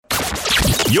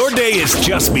Your day has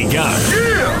just begun.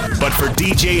 Yeah! But for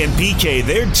DJ and PK,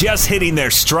 they're just hitting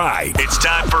their stride. It's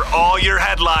time for all your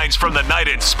headlines from the night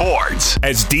in sports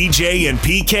as DJ and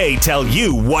PK tell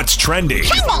you what's trending.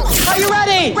 Are you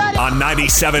ready? On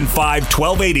 97.5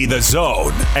 1280 The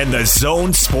Zone and The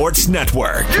Zone Sports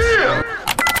Network. Yeah!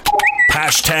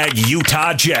 Hashtag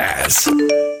Utah Jazz.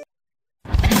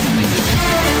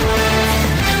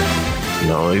 You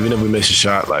know, even if we miss a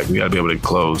shot, like, we got to be able to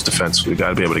close defensively. We got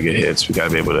to be able to get hits. We got to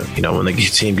be able to, you know, when the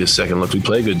team gets second look, we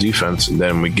play good defense, and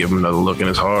then we give them another look, and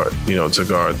it's hard, you know, to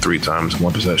guard 3 times in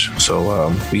one possession.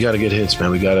 So we got to get hits, man.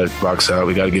 We got to box out.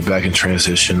 We got to get back in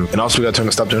transition. And also, we got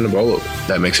to stop turning the ball over.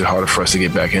 That makes it harder for us to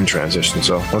get back in transition.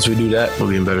 So once we do that, we'll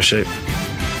be in better shape.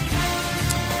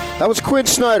 That was Quinn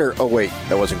Snyder. Oh, wait,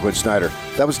 that wasn't Quinn Snyder.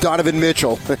 That was Donovan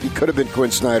Mitchell. He could have been Quinn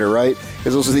Snyder, right?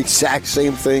 Because those are the exact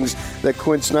same things that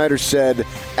Quinn Snyder said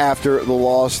after the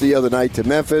loss the other night to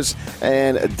Memphis.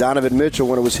 And Donovan Mitchell,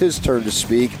 when it was his turn to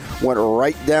speak, went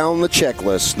right down the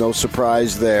checklist. No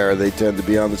surprise there. They tend to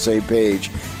be on the same page.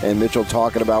 And Mitchell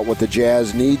talking about what the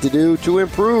Jazz need to do to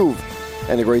improve.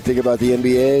 And the great thing about the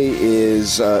NBA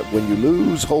is when you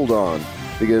lose, hold on.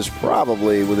 Because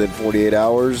probably within 48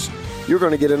 hours, you're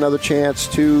going to get another chance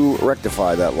to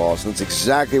rectify that loss. And that's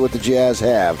exactly what the Jazz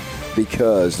have,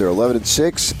 because they're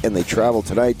 11-6, and they travel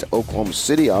tonight to Oklahoma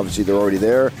City. Obviously, they're already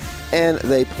there, and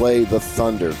they play the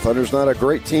Thunder. Thunder's not a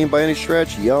great team by any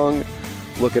stretch. Young,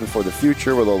 looking for the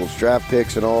future with all those draft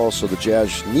picks and all, so the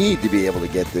Jazz need to be able to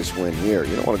get this win here.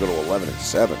 You don't want to go to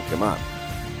 11-7. Come on.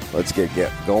 Let's get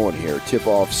going here.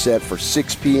 Tip-off set for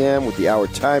 6 p.m. with the hour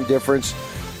time difference.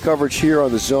 Coverage here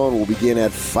on The Zone will begin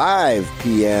at 5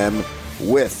 p.m.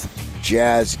 with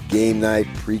Jazz Game Night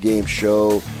pregame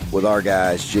show with our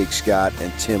guys, Jake Scott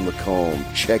and Tim McComb.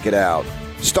 Check it out.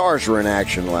 Stars were in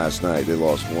action last night. They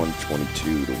lost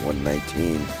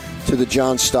 122-119 to the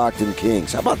John Stockton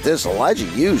Kings. How about this? Elijah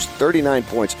Hughes, 39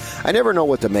 points. I never know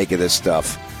what to make of this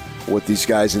stuff with these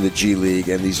guys in the G League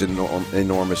and these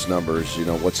enormous numbers. You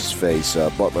know, what's his face?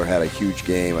 Butler had a huge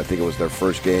game. I think it was their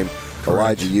first game.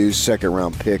 Correct. Elijah Hughes,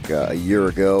 second-round pick a year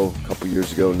ago, a couple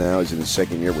years ago now. He's in his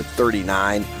second year with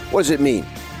 39. What does it mean?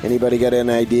 Anybody got an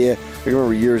idea? I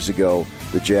remember years ago,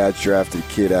 the Jazz drafted a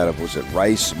kid out of, was it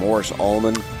Rice, Morris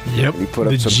Ullman? Yep, and he put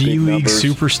up some G big League numbers.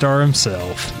 Superstar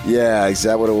himself. Yeah, is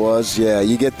that what it was? Yeah,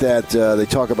 you get that. They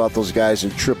talk about those guys in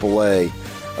AAA.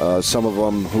 Some of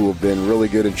them who have been really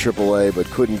good in AAA but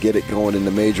couldn't get it going in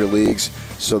the major leagues.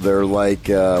 So they're like,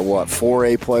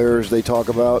 4A players they talk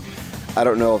about? I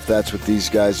don't know if that's what these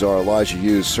guys are. Elijah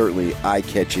Hughes, certainly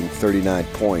eye-catching, 39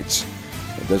 points.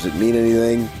 Does it mean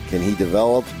anything? Can he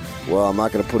develop? Well, I'm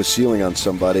not going to put a ceiling on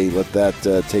somebody. Let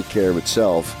that take care of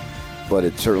itself. But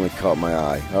it certainly caught my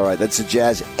eye. All right, that's the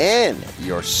Jazz and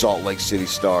your Salt Lake City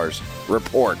Stars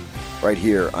report right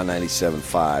here on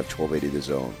 97.5, 1280 The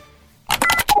Zone.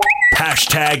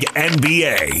 Hashtag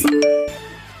NBA.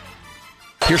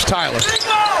 Here's Tyler.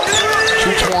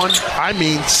 Shoots one.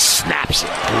 Snaps it.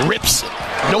 Rips it.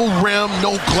 No rim,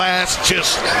 no glass,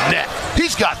 just net.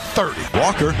 He's got 30.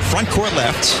 Walker, front court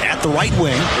left, at the right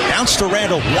wing. Bounce to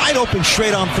Randall, wide open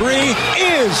straight on 3.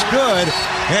 Is good.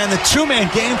 And the two-man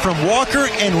game from Walker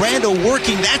and Randall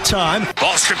working that time.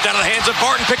 Ball stripped out of the hands of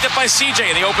Barton, picked up by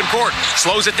CJ in the open court.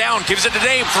 Slows it down, gives it to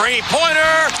Dame.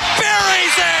 Three-pointer.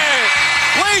 Buries it!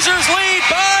 Blazers lead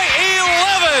by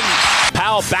 11.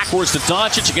 Powell backwards to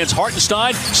Doncic against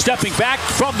Hartenstein. Stepping back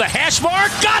from the hash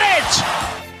mark. Got it!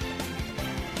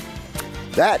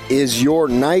 That is your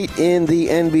night in the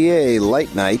NBA.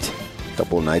 Light night. A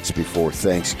couple of nights before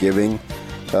Thanksgiving.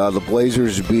 The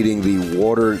Blazers beating the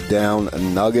watered-down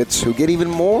Nuggets, who get even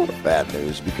more bad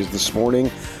news because this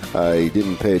morning I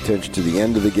didn't pay attention to the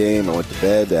end of the game. I went to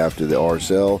bed after the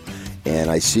RSL.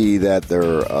 And I see that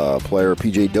their player,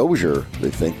 P.J. Dozier, they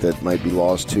think that might be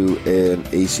lost to an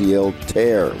ACL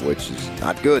tear, which is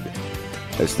not good,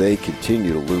 as they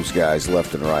continue to lose guys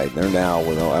left and right. They're now,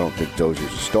 I don't think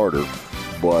Dozier's a starter,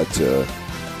 but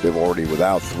they're already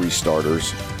without 3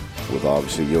 starters, with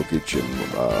obviously Jokic and,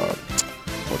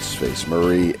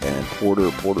 Murray and Porter.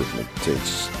 Porter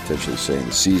potentially saying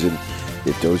the season.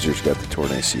 If Dozier's got the torn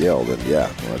ACL, then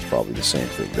that's probably the same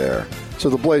thing there. So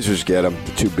the Blazers get them,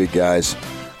 the 2 big guys,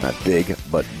 not big,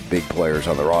 but big players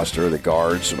on the roster. The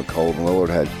guards, McCollum and Lillard,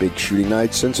 had big shooting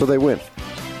nights, and so they win.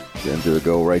 Then do they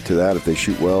go right to that? If they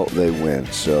shoot well, they win.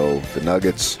 So the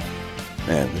Nuggets,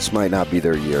 man, this might not be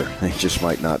their year. They just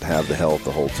might not have the health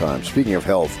the whole time. Speaking of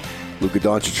health, Luka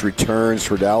Doncic returns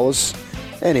for Dallas,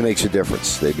 and he makes a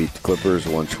difference. They beat the Clippers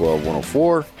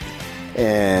 112-104,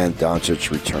 and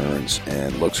Doncic returns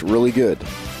and looks really good.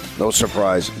 No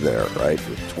surprise there, right?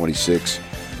 With 26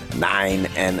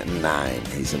 9-9.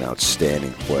 He's an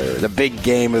outstanding player. The big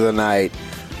game of the night.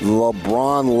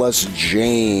 LeBron-less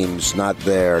James not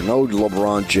there. No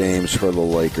LeBron James for the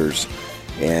Lakers.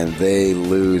 And they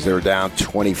lose. They were down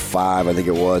 25, I think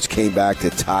it was. Came back to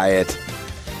tie it.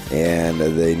 And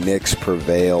the Knicks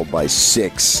prevail by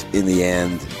 6 in the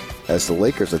end. As the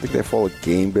Lakers, I think they fall a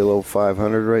game below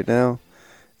 500 right now.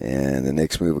 And the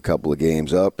Knicks move a couple of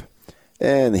games up.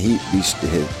 And the Heat beats the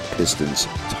Pistons.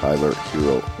 Tyler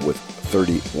Hero with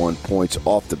 31 points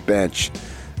off the bench.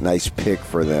 Nice pick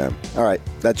for them. All right,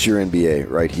 that's your NBA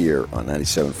right here on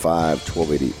 97.5,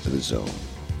 1280 The Zone.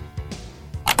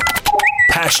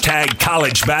 Hashtag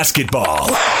college basketball.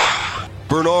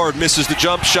 Bernard misses the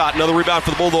jump shot. Another rebound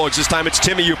for the Bulldogs. This time it's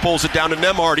Timmy who pulls it down to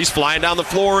Nembhard. He's flying down the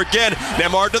floor again.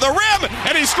 Nembhard to the rim,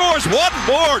 and he scores one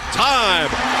more time.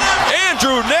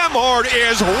 Andrew Nembhard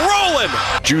is rolling.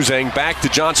 Juzang back to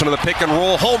Johnson on the pick and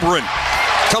roll. Holmgren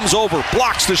comes over,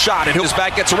 blocks the shot, and his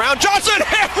back gets around. Johnson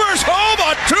hammers home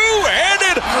a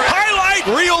two-handed highlight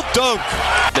reel dunk.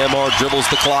 Nembhard dribbles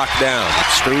the clock down.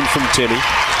 Screen from Timmy.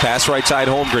 Pass right side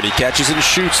Holmgren. He catches and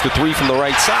shoots. The three from the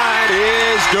right side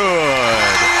is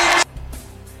good.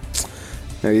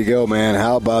 There you go, man.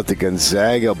 How about the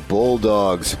Gonzaga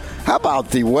Bulldogs? How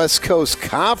about the West Coast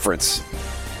Conference?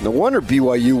 No wonder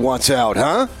BYU wants out,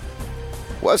 huh?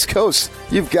 West Coast,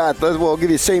 you've got, well, I'll give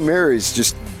you St. Mary's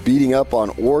just beating up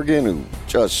on Oregon, who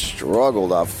just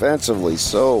struggled offensively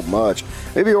so much.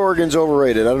 Maybe Oregon's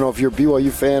overrated. I don't know if you're a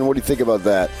BYU fan. What do you think about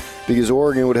that? Because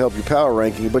Oregon would help your power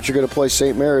ranking, but you're going to play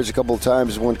St. Mary's a couple of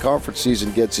times when conference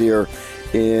season gets here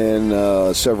in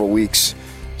several weeks.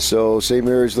 So St.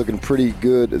 Mary's looking pretty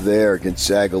good there.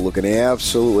 Gonzaga looking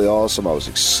absolutely awesome. I was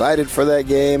excited for that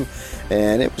game,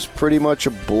 and it was pretty much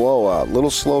a blowout.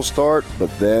 Little slow start, but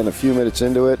then a few minutes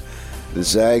into it, the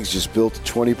Zags just built a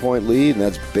 20-point lead, and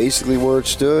that's basically where it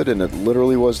stood, and it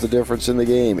literally was the difference in the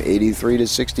game,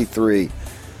 83-63.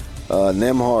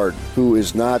 Nembhard, who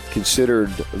is not considered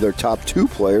their top two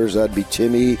players, that'd be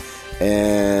Timmy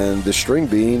and the string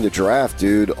bean, the draft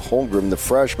dude, Holmgren, the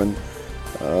freshman.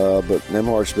 But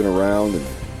Nembhard's been around, and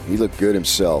he looked good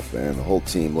himself, man. The whole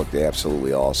team looked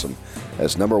absolutely awesome.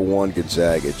 As number one,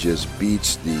 Gonzaga just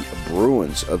beats the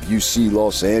Bruins of UC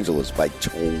Los Angeles by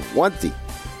 20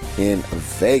 in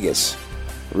Vegas.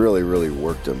 Really, really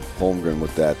worked him. Holmgren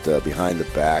with that behind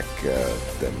the back,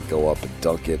 then go up and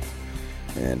dunk it.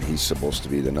 And he's supposed to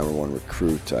be the number one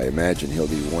recruit. I imagine he'll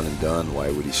be one and done.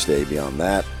 Why would he stay beyond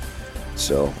that?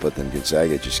 So, but then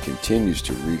Gonzaga just continues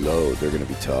to reload. They're going to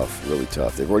be tough, really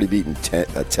tough. They've already beaten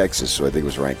Texas, so I think it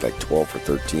was ranked like 12th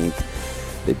or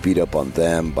 13th. They beat up on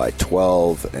them by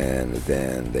 12, and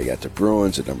then they got the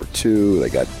Bruins at number 2. They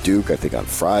got Duke, I think, on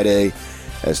Friday,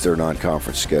 as their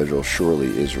non-conference schedule surely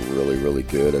is really, really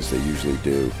good, as they usually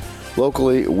do.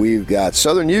 Locally, we've got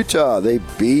Southern Utah. They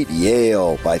beat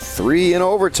Yale by 3 in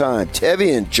overtime.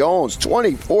 Tevian Jones,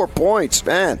 24 points,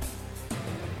 man.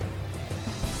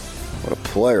 What a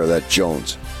player, that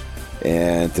Jones.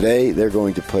 And today, they're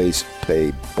going to play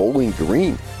Bowling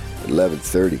Green at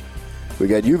 11:30. We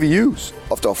got UVU's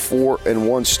off to a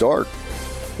 4-1 start.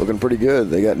 Looking pretty good.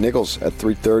 They got Nichols at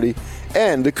 3:30.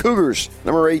 And the Cougars,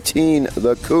 number 18,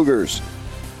 the Cougars.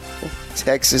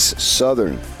 Texas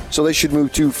Southern. So they should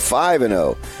move to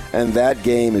 5-0. And that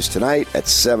game is tonight at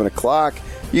 7 o'clock.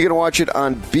 You can watch it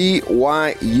on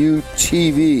BYU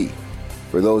TV.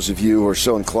 For those of you who are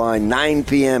so inclined, 9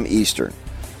 p.m. Eastern.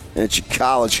 And it's your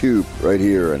college hoop right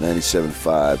here on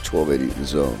 97.5, 1280 The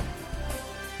Zone.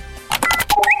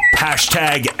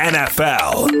 Hashtag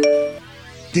NFL.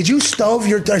 Did you stub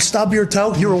your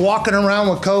toe? You were walking around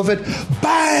with COVID.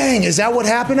 Bang! Is that what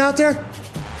happened out there?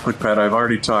 Look, Pat, I've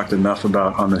already talked enough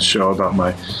on this show about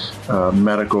my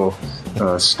medical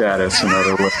status and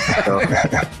other ways. So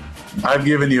I've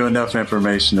given you enough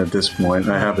information at this point.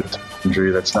 I have an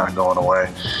injury that's not going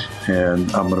away, and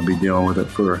I'm going to be dealing with it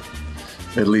for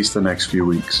at least the next few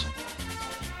weeks.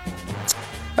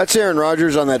 That's Aaron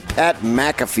Rodgers on that Pat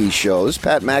McAfee show. This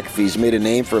Pat McAfee's made a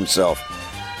name for himself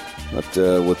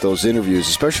with those interviews,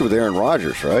 especially with Aaron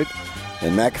Rodgers, right?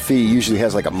 And McAfee usually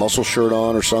has like a muscle shirt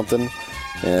on or something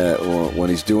when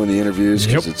he's doing the interviews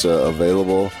because it's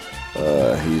available.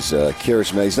 He's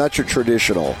charismatic. He's not your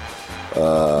traditional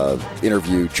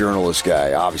interview journalist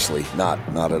guy, obviously. Not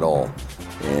at all.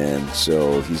 And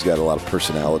so he's got a lot of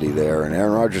personality there. And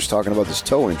Aaron Rodgers talking about this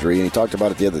toe injury, and he talked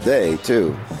about it the other day,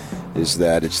 too, is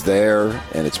that it's there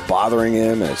and it's bothering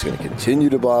him and it's going to continue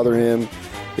to bother him.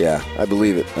 Yeah, I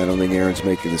believe it. I don't think Aaron's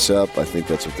making this up. I think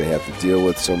that's what they have to deal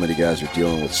with. So many guys are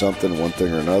dealing with something, one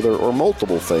thing or another, or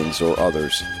multiple things or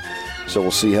others. So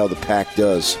we'll see how the Pack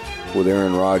does with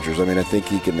Aaron Rodgers. I mean, I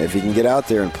think if he can get out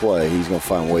there and play, he's going to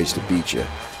find ways to beat you.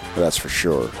 That's for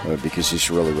sure, because he's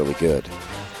really, really good.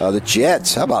 The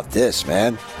Jets, how about this,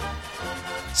 man?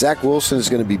 Zach Wilson is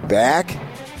going to be back.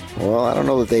 Well, I don't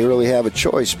know that they really have a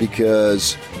choice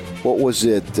because, what was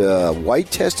it? White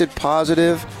tested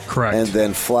positive. Correct. And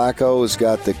then Flacco has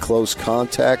got the close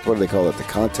contact. What do they call it? The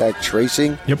contact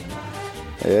tracing? Yep.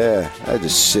 Yeah, I had to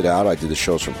sit out. I did the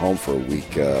shows from home for a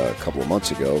week a couple of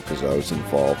months ago because I was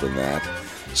involved in that.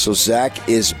 So Zach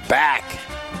is back.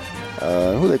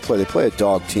 Who they play? They play a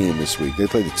dog team this week. They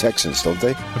play the Texans, don't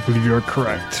they? I believe you are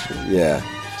correct. Yeah.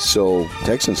 So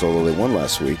Texans, although they won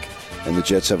last week, and the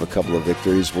Jets have a couple of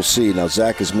victories. We'll see. Now,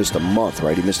 Zach has missed a month,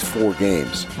 right? He missed 4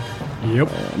 games.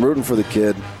 Yep. I'm rooting for the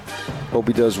kid. Hope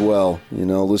he does well.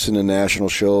 Listen to national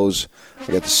shows.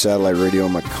 I got the satellite radio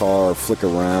in my car. Flick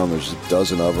around. There's a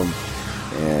dozen of them.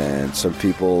 And some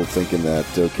people thinking that,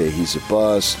 okay, he's a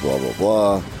bust, blah, blah,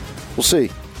 blah. We'll see.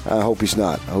 I hope he's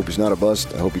not. I hope he's not a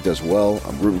bust. I hope he does well.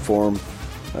 I'm rooting for him.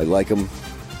 I like him.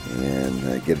 And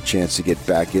I get a chance to get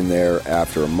back in there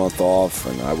after a month off.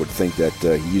 And I would think that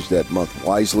he used that month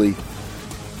wisely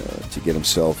to get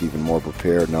himself even more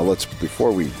prepared. Now,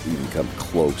 before we even come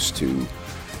close to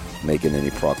making any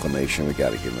proclamation, we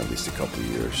got to give him at least a couple of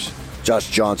years.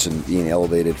 Josh Johnson being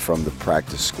elevated from the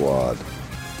practice squad.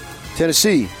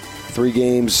 Tennessee, 3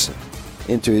 games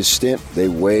into his stint, they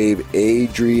waive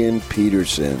Adrian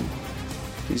Peterson.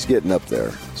 He's getting up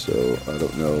there, so I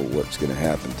don't know what's going to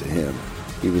happen to him.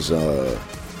 He was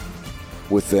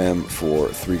with them for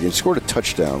 3 games. Scored a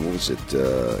touchdown. What was it,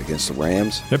 against the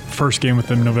Rams? Yep, first game with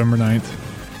them November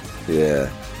 9th. Yeah.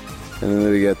 And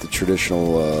then we got the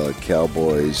traditional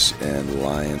Cowboys and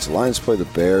Lions. The Lions play the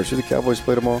Bears. Who do the Cowboys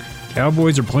play tomorrow?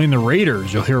 Cowboys are playing the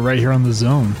Raiders. You'll hear right here on The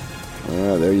Zone.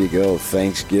 There you go.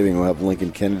 Thanksgiving. We'll have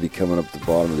Lincoln Kennedy coming up at the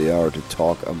bottom of the hour to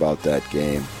talk about that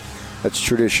game. That's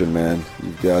tradition, man.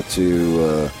 You've got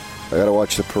to I got to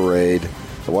watch the parade.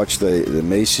 I watched the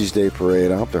Macy's Day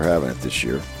Parade. I hope they're having it this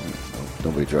year.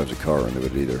 Nobody drives a car into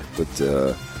it either.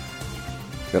 But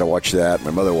got to watch that.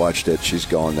 My mother watched it. She's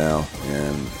gone now.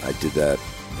 And I did that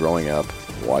growing up,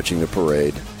 watching the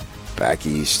parade back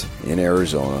east in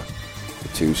Arizona, the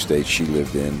 2 states she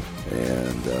lived in.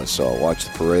 And so I'll watch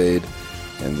the parade,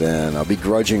 and then I'll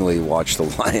begrudgingly watch the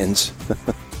Lions.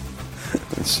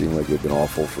 It seemed like they've been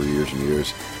awful for years and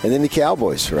years. And then the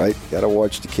Cowboys, right? Got to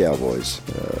watch the Cowboys.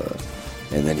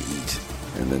 And then eat,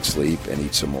 and then sleep, and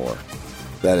eat some more.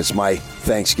 That is my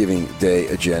Thanksgiving Day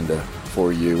agenda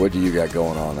for you. What do you got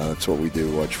going on? That's what we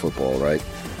do, watch football, right?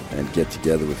 And get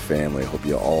together with family. I hope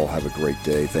you all have a great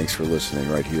day. Thanks for listening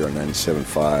right here on 97.5,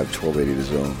 1280 The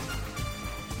Zone.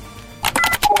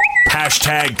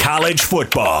 Hashtag college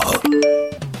football.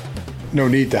 No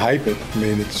need to hype it. I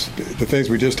mean, it's the things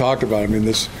we just talked about. I mean,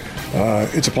 it's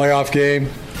a playoff game.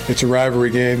 It's a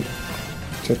rivalry game.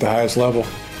 It's at the highest level.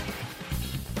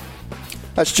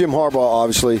 That's Jim Harbaugh,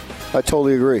 obviously. I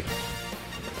totally agree.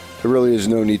 There really is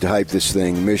no need to hype this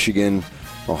thing. Michigan,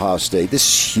 Ohio State. This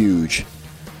is huge.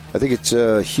 I think it's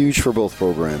huge for both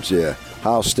programs, yeah.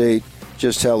 Ohio State,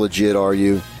 just how legit are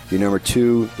you? You're number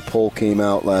 2. The poll came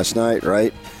out last night,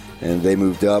 right? And they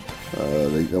moved up.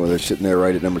 They're sitting there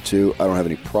right at number 2. I don't have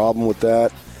any problem with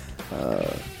that.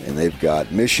 And they've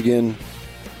got Michigan,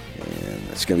 and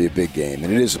it's going to be a big game.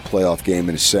 And it is a playoff game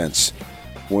in a sense.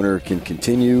 Winner can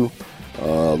continue.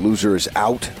 Loser is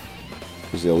out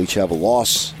because they'll each have a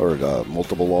loss, or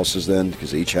multiple losses then,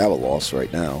 because they each have a loss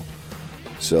right now.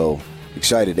 So,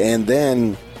 excited. And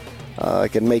then I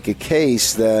can make a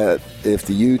case that if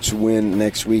the Utes win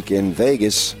next week in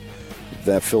Vegas,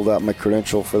 that filled out my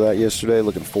credential for that yesterday.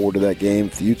 Looking forward to that game.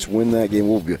 If the Utes win that game,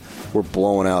 we're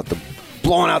blowing out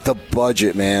the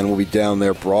budget, man. We'll be down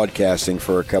there broadcasting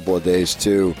for a couple of days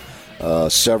too.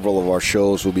 Several of our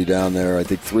shows will be down there. I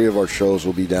think 3 of our shows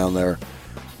will be down there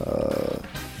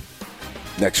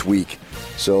next week.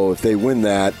 So if they win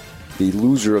that, the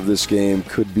loser of this game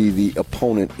could be the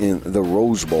opponent in the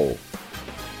Rose Bowl.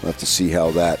 We'll have to see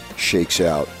how that shakes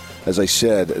out. As I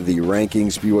said, the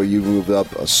rankings, BYU moved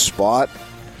up a spot.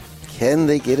 Can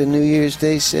they get a New Year's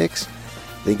Day 6?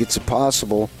 Think it's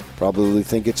possible. Probably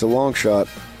think it's a long shot.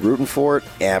 Rooting for it?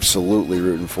 Absolutely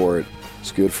rooting for it.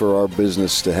 It's good for our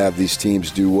business to have these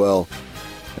teams do well.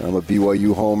 I'm a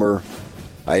BYU homer,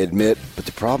 I admit, but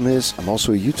the problem is I'm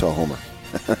also a Utah homer.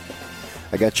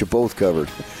 I got you both covered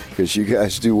because you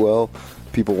guys do well.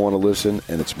 People want to listen,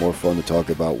 and it's more fun to talk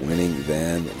about winning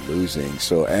than losing.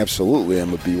 So absolutely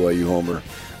I'm a BYU homer.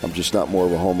 I'm just not more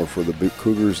of a homer for the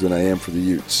Cougars than I am for the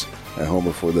Utes. I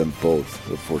homer for them both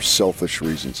for selfish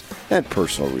reasons and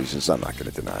personal reasons. I'm not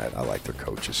going to deny it. I like their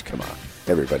coaches. Come on.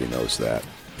 Everybody knows that.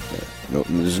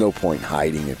 There's no point in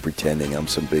hiding and pretending I'm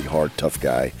some big, hard, tough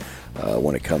guy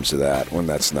when it comes to that, when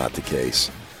that's not the case.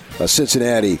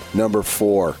 Cincinnati, number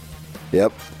 4.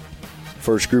 Yep.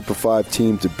 First group of 5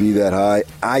 team to be that high.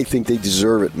 I think they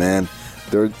deserve it, man.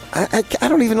 I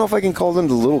don't even know if I can call them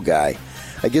the little guy.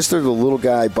 I guess they're the little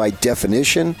guy by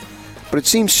definition, but it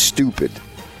seems stupid.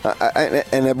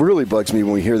 And it really bugs me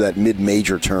when we hear that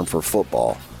mid-major term for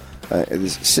football.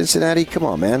 Cincinnati, come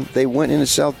on, man. They went into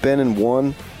South Bend and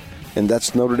won, and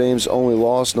that's Notre Dame's only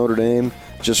loss. Notre Dame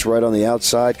just right on the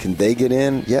outside. Can they get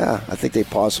in? Yeah, I think they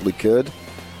possibly could.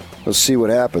 We'll see what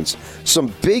happens.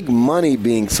 Some big money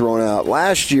being thrown out.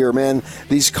 Last year, man,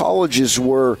 these colleges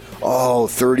were,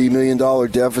 $30 million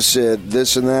deficit,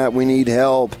 this and that, we need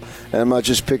help. And I'm not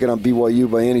just picking on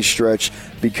BYU by any stretch,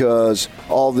 because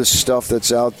all this stuff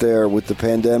that's out there with the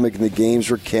pandemic and the games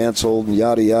were canceled and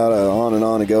yada, yada,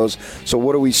 on it goes. So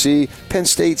what do we see? Penn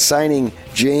State signing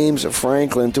James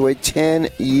Franklin to a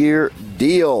 10-year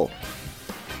deal.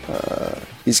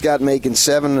 He's got making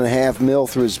 $7.5 million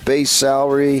through his base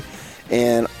salary,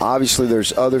 and obviously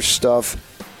there's other stuff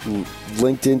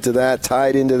linked into that,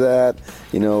 tied into that.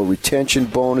 Retention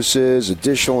bonuses,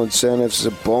 additional incentives,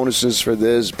 bonuses for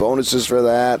this, bonuses for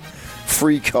that,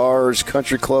 free cars,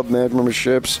 country club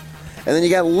memberships, and then you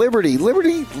got Liberty,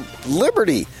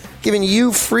 giving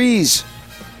you freeze.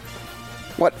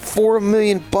 What, $4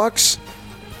 million?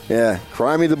 Yeah,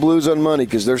 cry me the blues on money,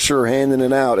 because they're sure handing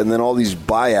it out, and then all these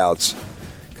buyouts.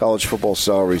 College football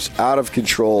salaries out of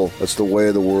control. That's the way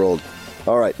of the world.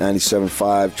 All right, 97.5,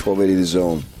 1280 The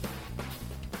Zone.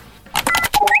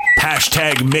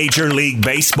 Hashtag Major League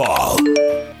Baseball.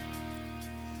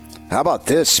 How about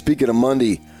this? Speaking of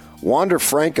Monday, Wander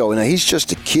Franco. Now, he's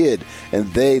just a kid, and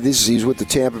he's with the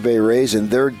Tampa Bay Rays,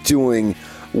 and they're doing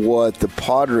what the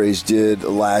Padres did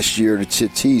last year to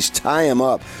Tatis. Tie him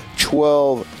up.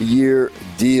 12-year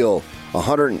deal.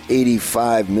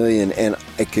 $185 million, and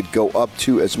it could go up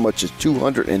to as much as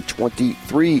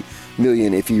 $223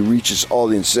 million if he reaches all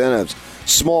the incentives.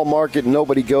 Small market,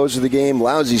 nobody goes to the game.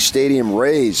 Lousy stadium.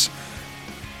 Rays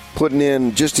putting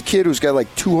in just a kid who's got like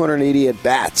 280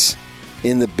 at-bats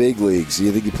in the big leagues.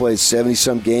 You think he played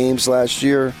 70-some games last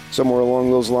year, somewhere along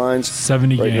those lines?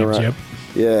 70 games, yep.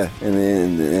 Yeah,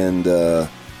 and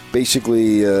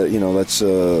basically, that's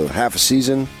half a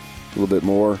season, a little bit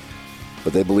more.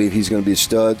 But they believe he's going to be a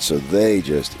stud, so they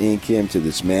just ink him to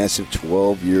this massive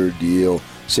 12-year deal.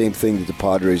 Same thing that the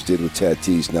Padres did with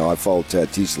Tatis. Now, I follow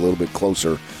Tatis a little bit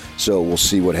closer, so we'll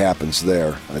see what happens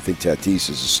there. I think Tatis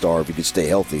is a star if he can stay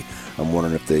healthy. I'm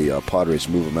wondering if the Padres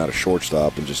move him out of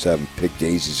shortstop and just have him pick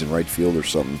daisies in right field or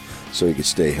something so he can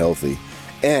stay healthy.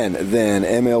 And then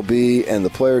MLB and the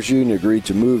Players Union agreed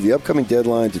to move the upcoming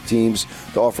deadline to teams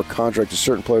to offer contracts to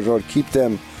certain players in order to keep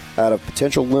them out of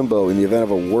potential limbo in the event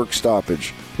of a work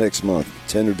stoppage next month. The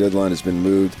tender deadline has been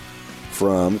moved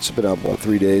it's been out about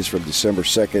 3 days, from December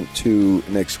 2nd to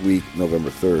next week, November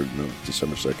 3rd. No,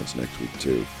 December 2nd's next week,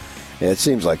 too. And it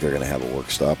seems like they're going to have a work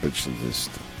stoppage. And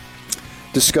just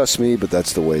disgust me, but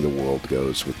that's the way the world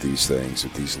goes with these things,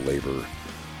 with these labor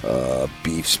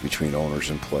beefs between owners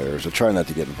and players. I try not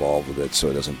to get involved with it so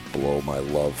it doesn't blow my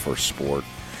love for sport.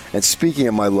 And speaking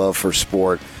of my love for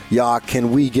sport,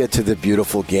 can we get to the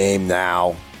beautiful game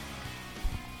now?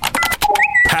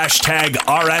 Hashtag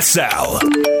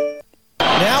RSL.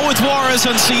 Now with Juarez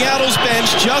on Seattle's bench,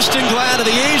 Justin Glad at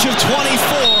the age of 24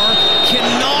 can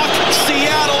knock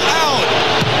Seattle out.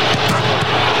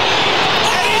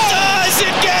 And he does!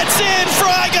 It gets in!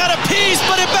 Fry got a piece,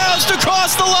 but it bounced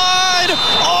across the line!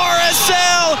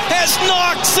 RSL has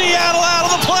knocked Seattle out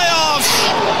of the playoffs!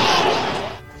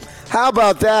 How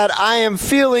about that? I am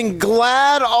feeling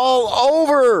glad all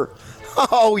over.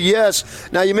 Oh,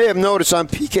 yes. Now, you may have noticed on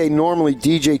PK, normally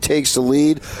DJ takes the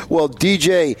lead. Well,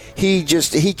 DJ, he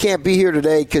can't be here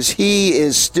today because he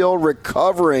is still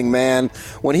recovering, man.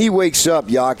 When he wakes up,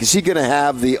 is he going to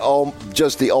have the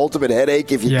ultimate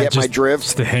headache, if you get my drift?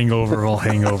 It's the hangover, all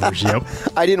hangovers, yep.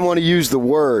 I didn't want to use the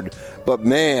word, but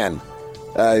man,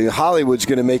 Hollywood's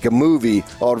going to make a movie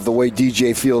out of the way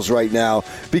DJ feels right now,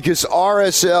 because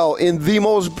RSL, in the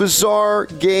most bizarre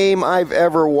game I've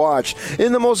ever watched,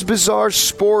 in the most bizarre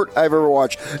sport I've ever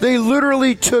watched, they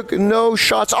literally took no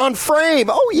shots on frame.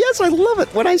 Oh, yes, I love it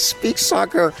when I speak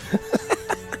soccer.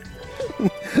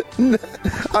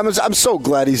 I'm so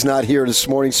glad he's not here this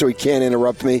morning so he can't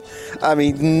interrupt me. I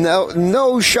mean,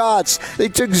 no shots. They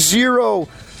took zero.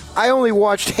 I only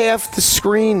watched half the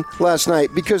screen last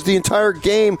night because the entire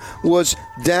game was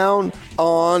down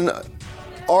on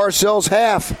RSL's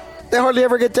half. They hardly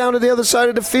ever get down to the other side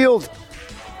of the field.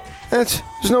 There's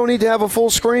no need to have a full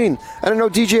screen. I don't know,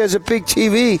 DJ has a big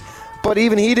TV, but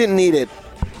even he didn't need it.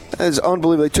 That is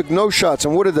unbelievable. They took no shots.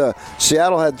 And what did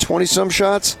Seattle had 20-some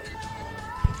shots?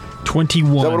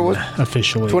 21 is that what it was?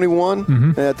 Officially. 21?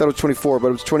 Mm-hmm. Yeah, I thought it was 24, but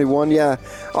it was 21, yeah.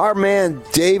 Our man,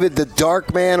 David the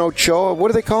Dark Man Ochoa, what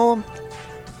do they call him?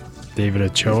 David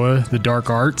Ochoa, the Dark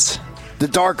Arts. The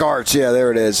Dark Arts, yeah,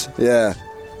 there it is. Yeah,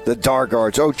 the Dark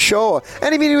Arts. Ochoa.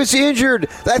 And I mean, he was injured.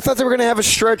 I thought they were going to have a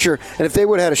stretcher. And if they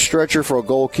would have had a stretcher for a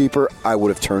goalkeeper, I would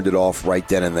have turned it off right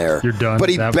then and there. You're done. But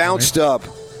he bounced up.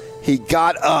 He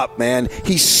got up, man.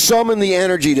 He summoned the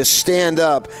energy to stand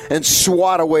up and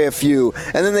swat away a few.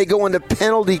 And then they go into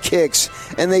penalty kicks,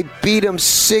 and they beat him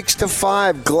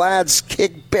 6-5. Glad's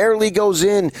kick barely goes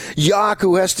in. Yak,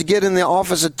 who has to get in the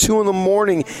office at 2 in the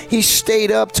morning, he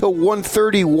stayed up till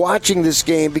 1:30 watching this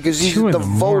game because he's a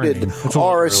devoted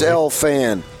RSL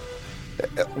fan.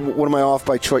 What am I off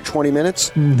by 20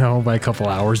 minutes? No, by a couple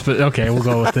hours, but okay, we'll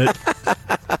go with it.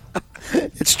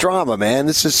 It's drama, man.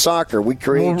 This is soccer. We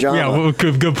create drama. Yeah, well,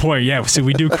 good point. Yeah, so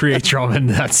we do create drama in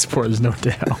that sport, there's no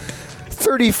doubt.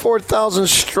 34,000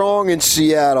 strong in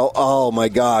Seattle. Oh, my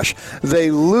gosh. They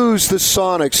lose the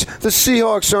Sonics. The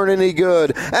Seahawks aren't any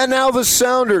good. And now the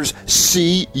Sounders.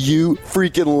 See you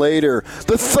freaking later.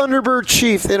 The Thunderbird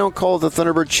Chief. They don't call it the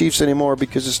Thunderbird Chiefs anymore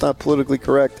because it's not politically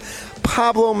correct.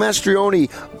 Pablo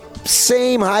Mastrioni.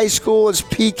 Same high school as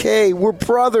PK. We're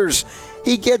brothers.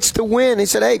 He gets the win. He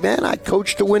said, hey, man, I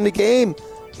coached to win the game.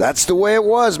 That's the way it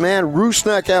was, man.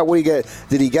 Rusnak out. What do you get?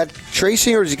 Did he got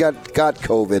Tracy or has he got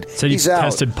COVID? Said he's out.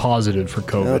 Tested positive for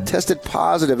COVID. Tested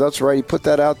positive. That's right. He put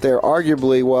that out there.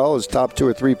 Arguably, well, his top 2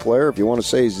 or 3 player, if you want to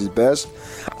say he's his best,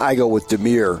 I go with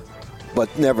Demir. But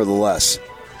nevertheless,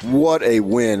 what a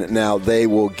win. Now they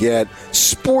will get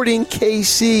Sporting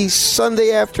KC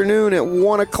Sunday afternoon at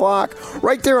 1 o'clock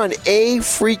right there on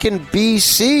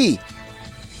A-freaking-BC.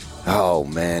 Oh,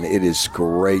 man, it is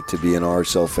great to be an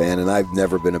RSL fan, and I've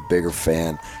never been a bigger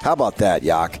fan. How about that,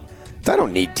 Yak? I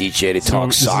don't need DJ to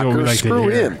talk soccer. Screw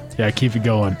him. Yeah, keep it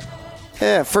going.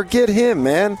 Yeah, forget him,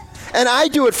 man. And I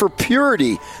do it for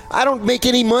purity. I don't make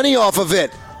any money off of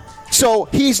it. So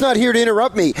he's not here to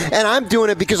interrupt me, and I'm doing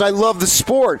it because I love the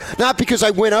sport, not because I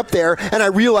went up there and I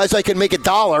realized I can make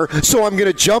 $1, so I'm going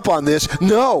to jump on this.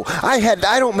 No, I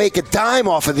don't make a dime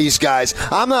off of these guys.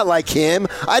 I'm not like him.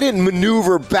 I didn't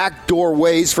maneuver backdoor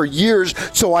ways for years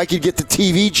so I could get the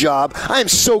TV job. I am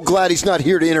so glad he's not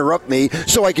here to interrupt me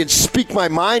so I can speak my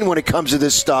mind when it comes to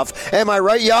this stuff. Am I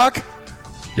right, Yak?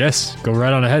 Yes, go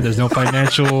right on ahead. There's no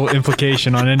financial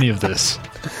implication on any of this.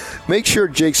 Make sure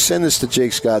Jake send this to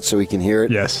Jake Scott so he can hear it.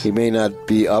 Yes. He may not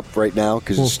be up right now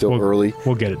because it's still early.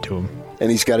 We'll get it to him. And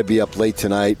he's got to be up late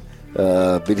tonight.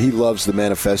 But he loves the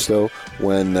manifesto.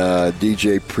 When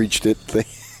DJ preached it,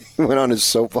 he went on his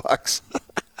soapbox.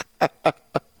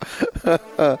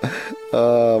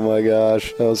 Oh, my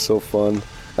gosh. That was so fun.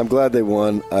 I'm glad they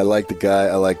won. I like the guy.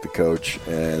 I like the coach.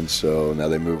 And so now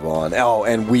they move on. Oh,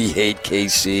 and we hate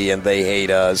KC, and they hate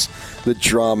us. The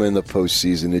drama in the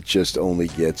postseason, it just only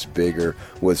gets bigger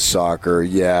with soccer.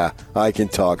 Yeah, I can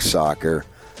talk soccer.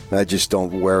 I just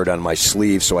don't wear it on my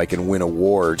sleeve so I can win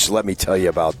awards. Let me tell you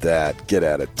about that. Get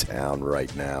out of town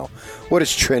right now. What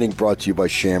is training brought to you by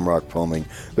Shamrock Plumbing?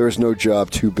 There is no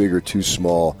job too big or too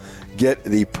small. Get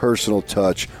the personal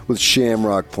touch with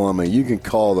Shamrock Plumbing. You can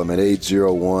call them at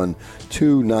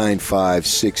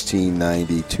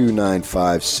 801-295-1690,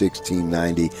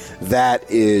 295-1690.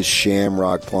 That is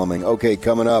Shamrock Plumbing. Okay,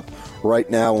 coming up right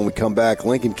now when we come back,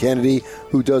 Lincoln Kennedy,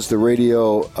 who does the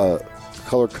radio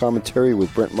color commentary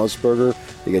with Brent Musburger.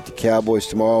 They get the Cowboys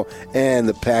tomorrow, and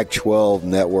the Pac-12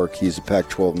 Network. He's a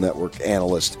Pac-12 Network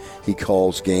analyst. He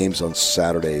calls games on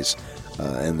Saturdays.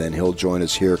 And then he'll join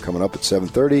us here coming up at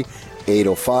 7:30,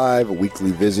 8:05, a weekly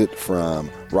visit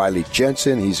from Riley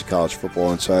Jensen. He's a college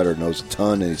football insider, knows a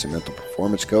ton, and he's a mental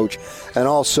performance coach. And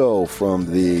also from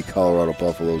the Colorado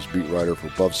Buffaloes beat writer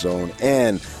for Buff Zone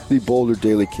and the Boulder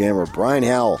Daily Camera, Brian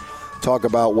Howell. Talk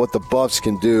about what the Buffs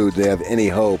can do. Do they have any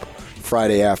hope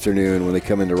Friday afternoon when they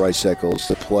come into Rice Eccles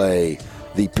to play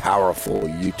the powerful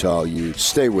Utah Utes?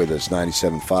 Stay with us,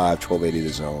 97.5, 1280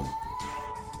 The Zone.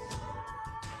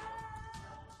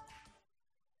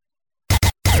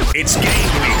 It's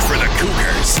game week for the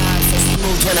Cougars.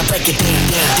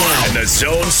 And the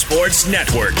Zone Sports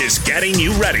Network is getting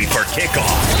you ready for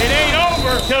kickoff. It ain't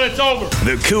over till it's over.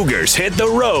 The Cougars hit the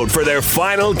road for their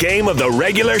final game of the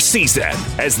regular season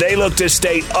as they look to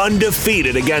stay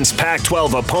undefeated against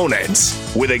Pac-12 opponents.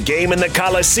 With a game in the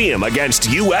Coliseum against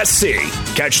USC.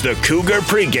 Catch the Cougar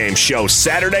pregame show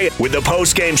Saturday with the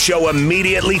postgame show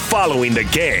immediately following the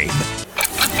game.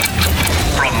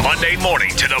 From Monday morning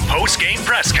to the post-game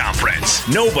press conference,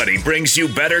 nobody brings you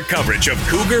better coverage of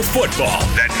Cougar football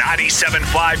than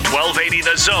 97.5 1280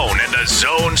 The Zone and the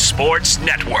Zone Sports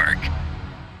Network.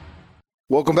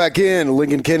 Welcome back in.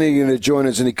 Lincoln Kennedy going to join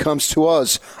us, and he comes to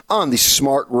us on the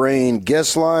Smart Rain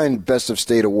guest line. Best of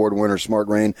State Award winner Smart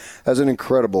Rain has an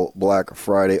incredible Black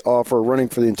Friday offer running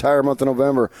for the entire month of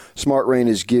November. Smart Rain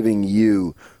is giving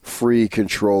you free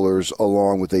controllers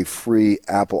along with a free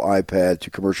Apple iPad to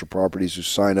commercial properties who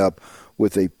sign up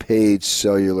with a paid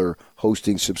cellular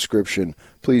hosting subscription.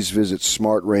 Please visit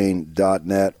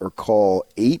smartrain.net or call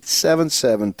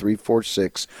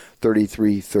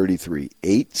 877-346-3333.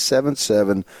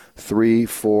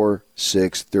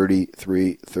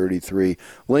 877-346-3333.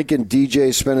 Lincoln,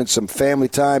 DJ spending some family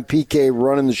time. PK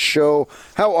running the show.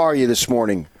 How are you this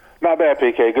morning? Not bad,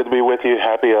 PK. Good to be with you.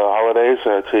 Happy holidays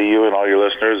to you and all your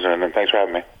listeners, and thanks for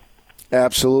having me.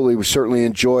 Absolutely. We certainly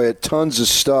enjoy it. Tons of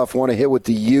stuff. Want to hit with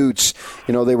the Utes.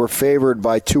 You know, they were favored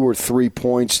by 2 or 3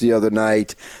 points the other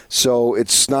night, so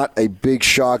it's not a big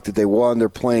shock that they won. They're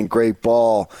playing great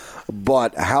ball.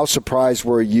 But how surprised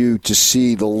were you to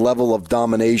see the level of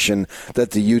domination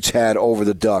that the Utes had over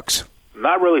the Ducks?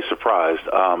 Not really surprised.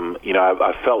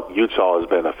 I felt Utah has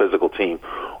been a physical team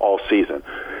all season.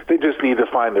 They just need to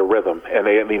find their rhythm, and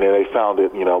they found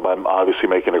it, by obviously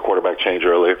making a quarterback change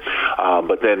earlier.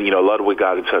 But then, Ludwig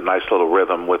got into a nice little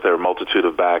rhythm with their multitude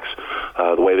of backs,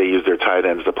 the way they used their tight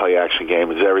ends, the play-action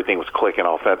game, everything was clicking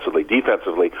offensively.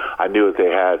 Defensively, I knew that they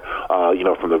had,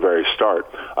 from the very start.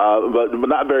 But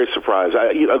not very surprised.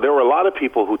 There were a lot of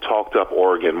people who talked up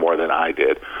Oregon more than I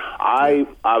did. I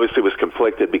obviously was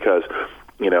conflicted because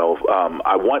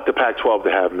I want the Pac-12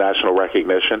 to have national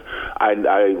recognition.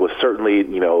 I was certainly,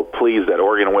 pleased that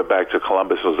Oregon went back to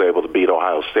Columbus and was able to beat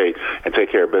Ohio State and take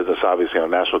care of business, obviously,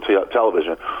 on national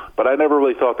television. But I never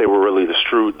really thought they were really the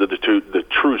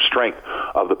true strength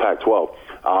of the Pac-12.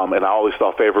 And I always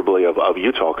thought favorably of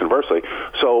Utah, conversely.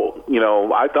 So,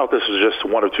 I thought this was just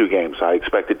 1 or 2 games. I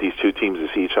expected these two teams to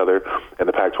see each other in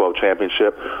the Pac-12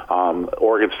 championship.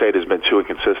 Oregon State has been too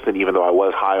inconsistent, even though I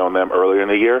was high on them earlier in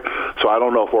the year. So I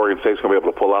don't know if Oregon State's going to be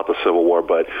able to pull out the Civil War,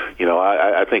 but,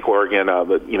 I think Oregon,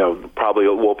 will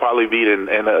probably beat in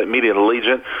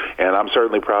Allegiant, and I'm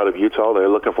certainly proud of Utah. They're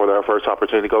looking for their first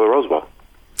opportunity to go to the Rose Bowl.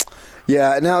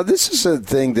 Yeah, now this is a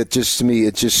thing that just, to me,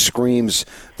 it just screams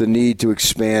the need to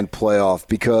expand playoff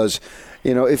because,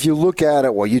 if you look at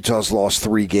it, well, Utah's lost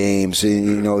 3 games,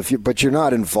 but you're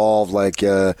not involved like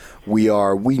we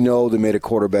are. We know they made a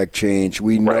quarterback change.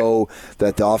 We know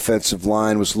that the offensive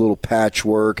line was a little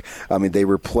patchwork. I mean, they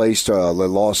replaced, they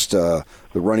lost the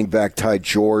running back Ty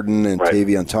Jordan, and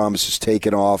Tavion Thomas has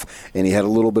taken off, and he had a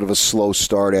little bit of a slow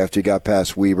start after he got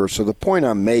past Weber. So the point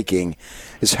I'm making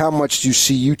is how much do you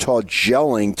see Utah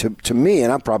gelling to me,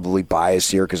 and I'm probably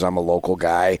biased here because I'm a local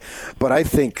guy, but I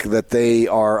think that they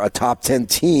are a top 10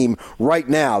 team right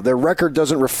now. Their record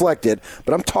doesn't reflect it,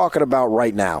 but I'm talking about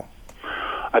right now.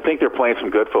 I think they're playing some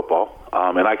good football.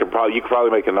 And you could probably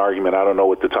make an argument. I don't know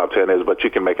what the top 10 is, but you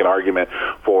can make an argument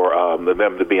for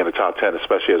them to be in the top 10,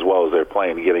 especially as well as they're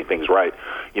playing and getting things right.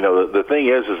 The thing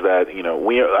is that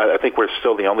I think we're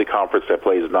still the only conference that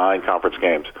plays 9 conference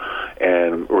games,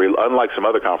 and unlike some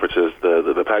other conferences,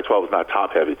 the Pac-12 is not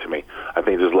top heavy to me. I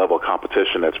think there's a level of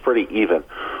competition that's pretty even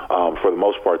for the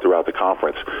most part throughout the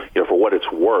conference. For what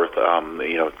it's worth,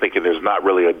 thinking there's not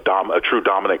really a true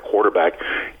dominant quarterback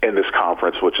in this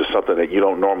conference, which is something that you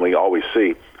don't normally always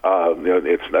see.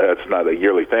 It's not a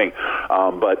yearly thing,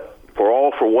 but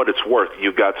for what it's worth,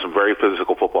 you've got some very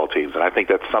physical football teams, and I think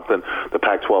that's something the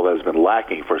Pac-12 has been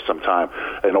lacking for some time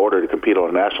in order to compete on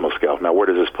a national scale. Now, where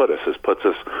does this put us? This puts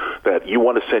us that you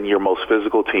want to send your most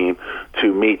physical team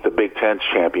to meet the Big Ten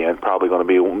champion, probably going to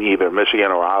be either Michigan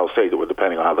or Ohio State,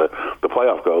 depending on how the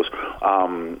playoff goes.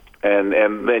 And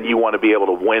then you want to be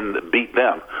able to beat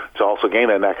them to also gain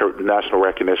that national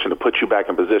recognition to put you back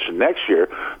in position next year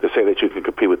to say that you can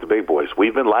compete with the big boys.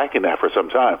 We've been lacking that for some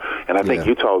time, and I think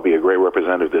Utah would be a great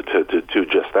representative to do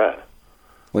just that.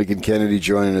 Lincoln Kennedy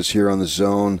joining us here on The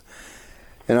Zone.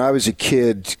 And I was a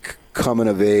kid coming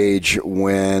of age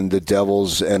when the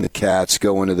Devils and the Cats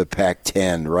go into the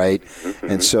Pac-10, right? Mm-hmm.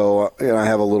 And so I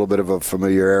have a little bit of a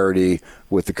familiarity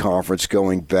with the conference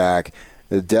going back.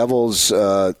 The Devils,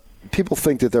 people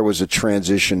think that there was a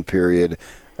transition period.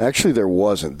 Actually, there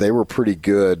wasn't. They were pretty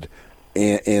good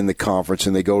in the conference,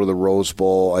 and they go to the Rose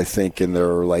Bowl, I think, in their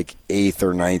 8th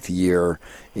or 9th year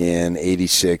in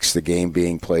 86, the game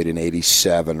being played in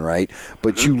 87, right?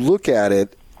 But you look at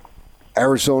it,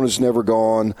 Arizona's never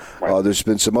gone. There's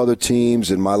been some other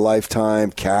teams in my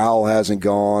lifetime. Cal hasn't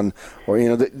gone. Or,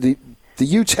 the the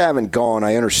Utes haven't gone.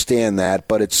 I understand that,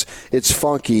 but it's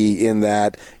funky in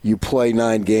that you play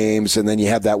 9 games and then you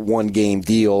have that 1-game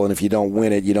deal, and if you don't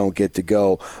win it, you don't get to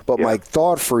go. But my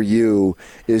thought for you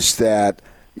is that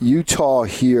Utah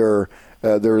here,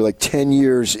 they're like 10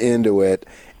 years into it,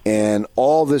 and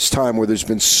all this time where there's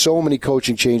been so many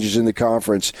coaching changes in the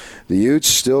conference, the Utes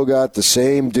still got the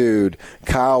same dude,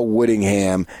 Kyle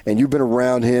Whittingham, and you've been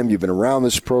around him. You've been around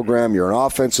this program. You're an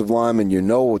offensive lineman. You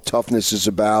know what toughness is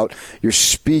about. You're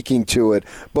speaking to it.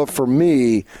 But for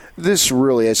me, this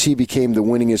really, as he became the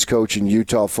winningest coach in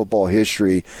Utah football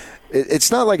history,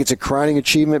 it's not like it's a crowning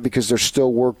achievement because there's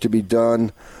still work to be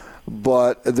done.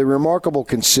 But the remarkable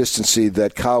consistency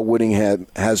that Kyle Whittingham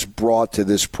has brought to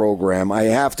this program, I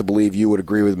have to believe you would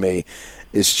agree with me,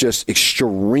 is just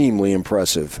extremely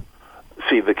impressive.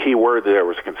 See, the key word there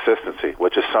was consistency,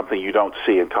 which is something you don't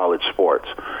see in college sports.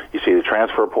 You see the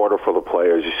transfer portal for the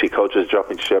players. You see coaches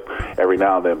jumping ship every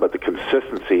now and then, but the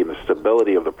consistency and the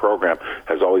stability of the program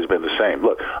has always been the same.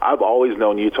 Look, I've always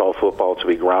known Utah football to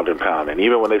be ground and pound, and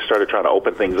even when they started trying to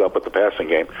open things up with the passing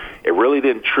game, it really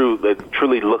didn't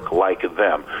truly look like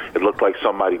them. It looked like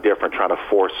somebody different trying to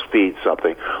force feed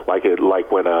something, like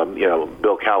when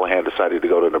Bill Callahan decided to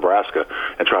go to Nebraska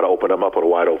and try to open them up with a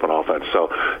wide open offense. So,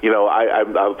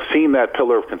 I've seen that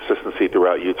pillar of consistency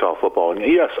throughout Utah football. And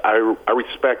yes, I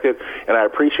respect it and I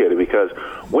appreciate it because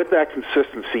with that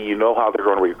consistency, you know how they're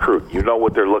going to recruit. You know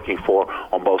what they're looking for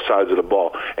on both sides of the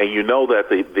ball. And you know that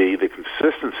the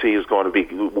consistency is going to be,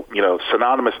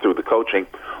 synonymous through the coaching.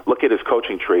 Look at his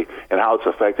coaching tree and how it's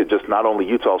affected just not only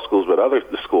Utah schools but other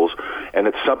schools. And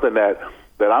it's something that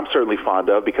I'm certainly fond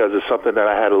of because it's something that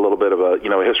I had a little bit of a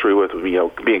history with,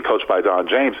 being coached by Don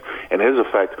James and his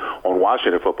effect on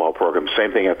Washington football program.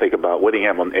 Same thing I think about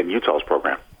Whittingham and Utah's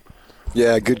program.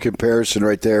 Yeah, good comparison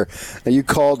right there. Now, you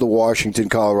called the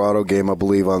Washington-Colorado game, I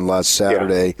believe, on last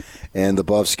Saturday, and the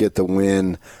Buffs get the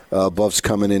win. Buffs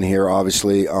coming in here,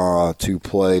 obviously, to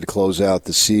play to close out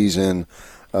the season.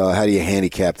 How do you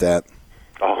handicap that?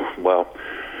 Oh, well,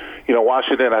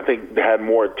 Washington, I think, had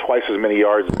twice as many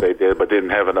yards as they did, but didn't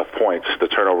have enough points. The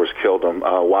turnovers killed them.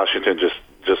 Washington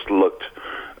just looked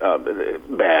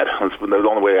bad. That's the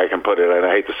only way I can put it, and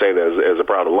I hate to say that as a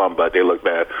proud alum, but they look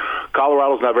bad.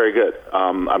 Colorado's not very good.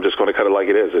 I'm just going to cut it like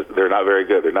it is. They're not very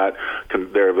good.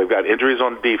 They've got injuries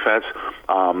on defense,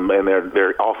 and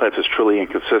their offense is truly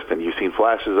inconsistent. You've seen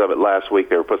flashes of it last week.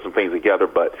 They were putting some things together,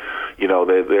 but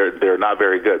they're not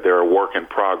very good. They're a work in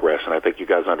progress, and I think you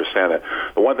guys understand that.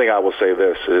 The one thing I will say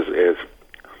this is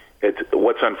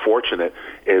what's unfortunate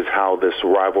is how this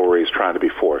rivalry is trying to be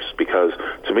forced. Because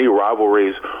to me,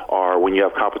 rivalries are when you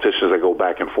have competitions that go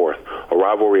back and forth. A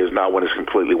rivalry is not when it's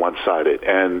completely one-sided.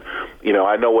 And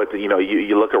I know what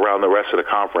you look around the rest of the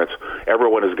conference.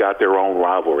 Everyone has got their own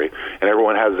rivalry, and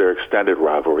everyone has their extended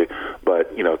rivalry.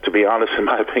 But to be honest, in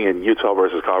my opinion, Utah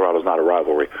versus Colorado is not a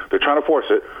rivalry. They're trying to force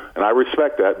it, and I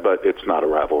respect that, but it's not a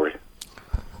rivalry.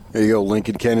 There you go,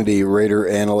 Lincoln Kennedy, Raider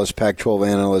analyst, Pac-12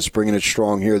 analyst, bringing it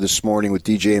strong here this morning with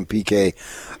DJ and PK.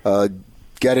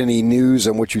 Got any news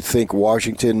on what you think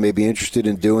Washington may be interested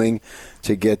in doing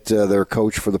to get their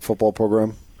coach for the football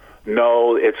program?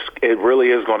 No, it really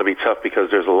is going to be tough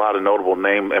because there's a lot of notable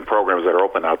name and programs that are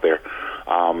open out there.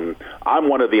 I'm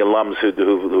one of the alums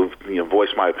who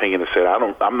voiced my opinion and said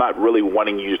I'm not really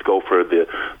wanting you to go for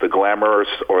the glamorous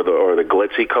or the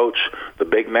glitzy coach, the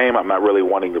big name. I'm not really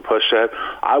wanting to push that.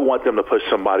 I want them to push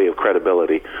somebody of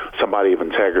credibility, somebody of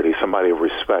integrity, somebody of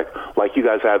respect, like you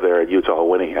guys have there at Utah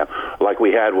Whittingham, like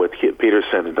we had with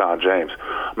Peterson and Don James.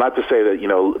 Not to say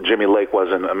that Jimmy Lake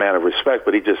wasn't a man of respect,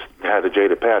 but he just had a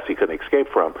jaded past he couldn't escape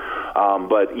from.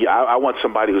 But I want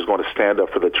somebody who's going to stand up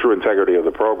for the true integrity of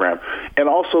the program. And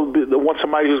also want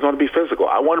somebody who's going to be physical.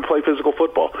 I want to play physical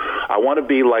football. I want to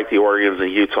be like the Oregons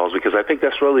and Utahs because I think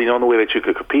that's really the only way that you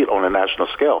could compete on a national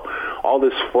scale. All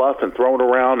this fluff and throwing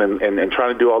around and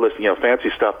trying to do all this fancy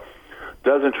stuff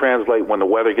doesn't translate when the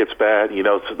weather gets bad.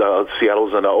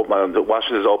 Seattle's in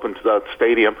Washington's open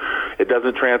stadium. It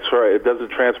doesn't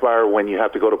transpire when you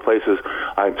have to go to places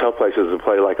in tough places and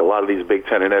play like a lot of these Big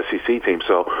Ten and SEC teams.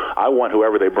 So I want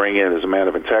whoever they bring in is a man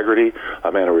of integrity,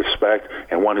 a man of respect,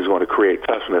 and one who's going to create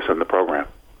toughness in the program.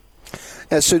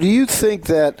 And so do you think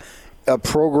that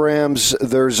programs,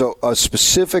 there's a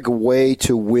specific way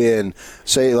to win,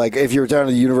 say, like if you're down at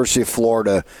the University of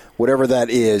Florida, whatever that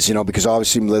is, because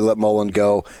obviously they let Mullen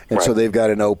go, and right. So they've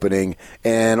got an opening,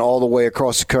 and all the way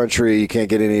across the country, you can't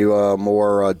get any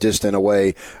more distant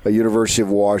away, University of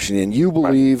Washington. You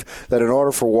believe that in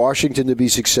order for Washington to be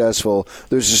successful,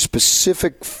 there's a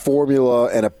specific formula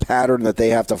and a pattern that they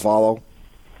have to follow?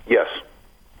 Yes.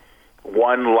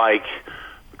 One like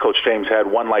Coach James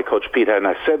had, one like Coach Pete had, and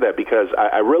I said that because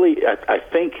I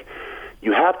think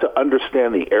you have to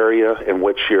understand the area in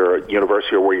which your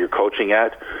university or where you're coaching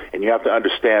at, and you have to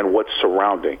understand what's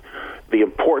surrounding. The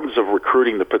importance of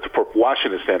recruiting for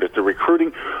Washington standards, the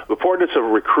importance of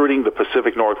recruiting the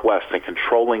Pacific Northwest and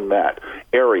controlling that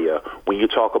area when you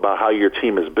talk about how your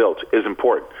team is built is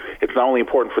important. It's not only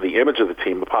important for the image of the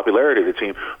team, the popularity of the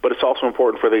team, but it's also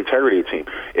important for the integrity of the team.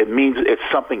 It means it's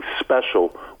something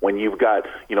special when you've got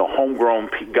homegrown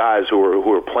guys who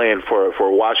are playing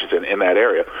for Washington in that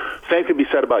area. Same can be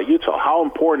said about Utah. How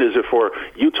important is it for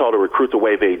Utah to recruit the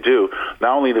way they do?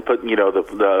 Not only to put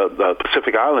the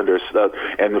Pacific Islanders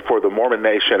and for the Mormon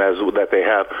Nation that they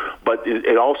have, but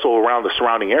it also around the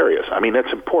surrounding areas. I mean,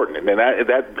 that's important, and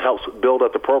that helps build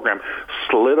up the program,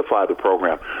 solidify the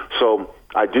program. So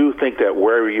I do think that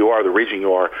wherever you are, the region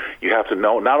you are, you have to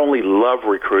know, not only love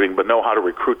recruiting, but know how to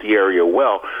recruit the area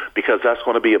well, because that's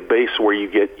going to be a base where you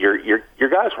get your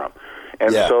guys from.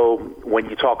 And so when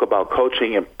you talk about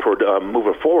coaching and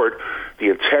moving forward, the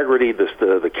integrity,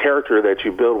 the character that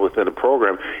you build within the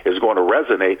program is going to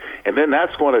resonate, and then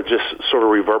that's going to just sort of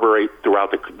reverberate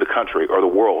throughout the country or the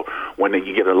world when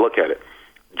you get a look at it.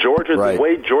 Georgia, the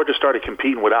way Georgia started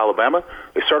competing with Alabama,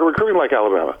 they started recruiting like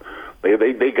Alabama.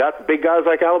 They got big guys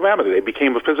like Alabama. They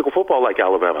became a physical football like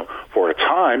Alabama. For a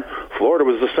time, Florida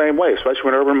was the same way, especially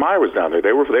when Urban Meyer was down there.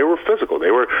 They were physical.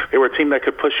 They were a team that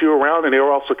could push you around, and they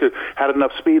were also had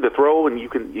enough speed to throw, and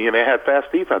they had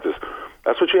fast defenses.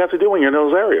 That's what you have to do when you're in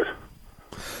those areas.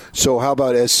 So how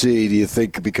about SC? Do you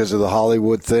think because of the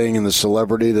Hollywood thing and the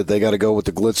celebrity that they got to go with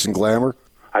the glitz and glamour?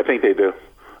 I think they do.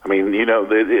 I mean,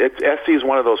 SC is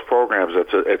one of those programs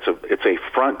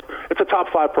it's a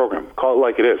top 5 program. Call it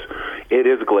like it is. It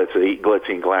is glitzy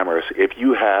and glamorous. If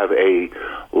you have a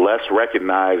less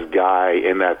recognized guy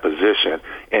in that position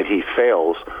and he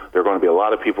fails, there are going to be a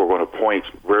lot of people who are going to point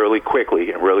really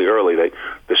quickly and really early that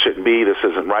this shouldn't be, this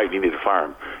isn't right, you need to fire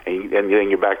him. And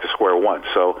then you're back to square one.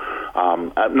 So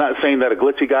I'm not saying that a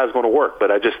glitzy guy is going to work,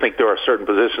 but I just think there are certain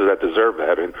positions that deserve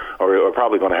that and are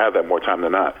probably going to have that more time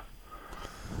than not.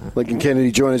 Lincoln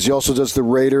Kennedy joined us. He also does the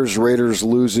Raiders. Raiders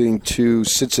losing to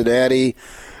Cincinnati.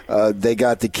 They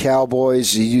got the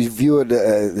Cowboys. You view it,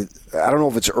 I don't know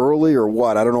if it's early or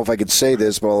what. I don't know if I could say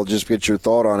this, but I'll just get your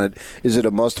thought on it. Is it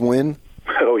a must-win?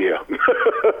 Oh, yeah.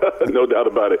 No doubt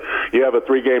about it. You have a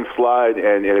 3-game slide,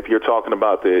 and if you're talking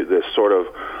about the sort of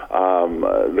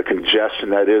the congestion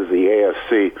that is the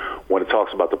AFC when it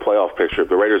talks about the playoff picture, if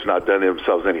the Raiders not done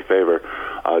themselves any favor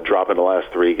dropping the last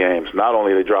 3 games. Not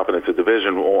only are they dropping into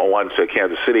Division 1 to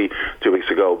Kansas City 2 weeks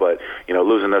ago, but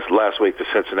losing this last week to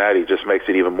Cincinnati just makes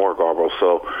it even more garbled.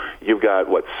 So you've got,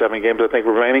 7 games I think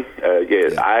remaining?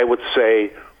 I would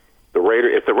say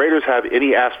if the Raiders have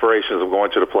any aspirations of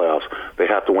going to the playoffs, they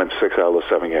have to win 6 out of those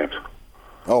 7 games.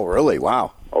 Oh, really?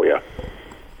 Wow. Oh, yeah.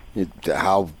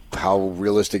 How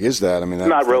realistic is that? I mean,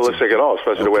 not realistic at all,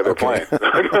 especially the way they're playing.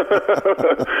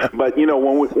 But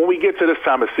when we get to this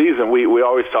time of season, we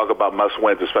always talk about must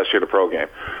wins, especially in the pro game.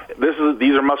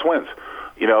 These are must wins.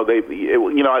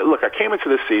 Look, I came into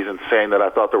this season saying that I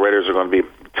thought the Raiders are going to be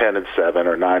 10-7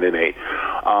 or 9-8,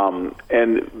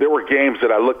 and there were games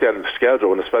that I looked at in the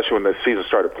schedule, and especially when the season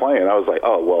started playing, I was like,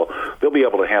 oh well, they'll be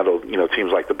able to handle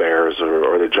teams like the Bears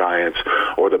or the Giants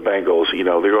or the Bengals. They're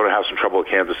going to have some trouble with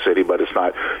Kansas City, but it's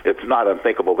not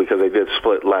unthinkable because they did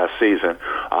split last season.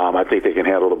 I think they can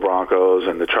handle the Broncos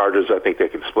and the Chargers. I think they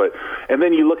can split. And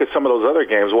then you look at some of those other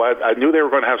games. Well, I knew they were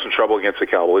going to have some trouble against the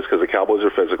Cowboys because the Cowboys are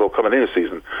physical coming into the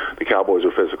season. The Cowboys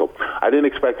are physical. I didn't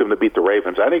expect them to beat the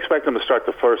Ravens. I didn't expect them to start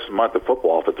the first month of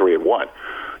football off at 3-1.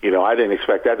 I didn't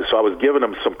expect that. So I was giving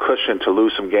them some cushion to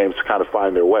lose some games to kind of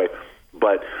find their way.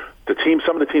 But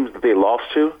some of the teams that they lost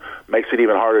to makes it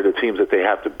even harder to teams that they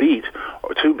have to beat,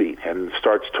 and it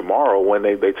starts tomorrow when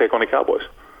they take on the Cowboys.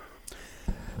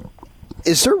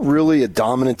 Is there really a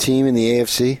dominant team in the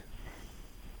AFC?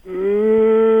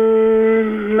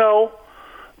 No.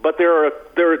 But there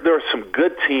are some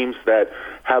good teams that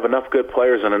have enough good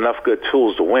players and enough good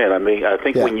tools to win. I mean, I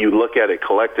think when you look at it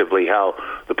collectively, how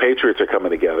the Patriots are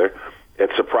coming together,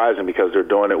 it's surprising because they're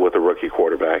doing it with a rookie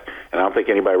quarterback, and I don't think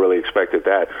anybody really expected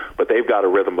that. But they've got a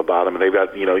rhythm about them, and they've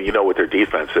got what their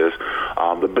defense is.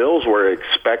 The Bills were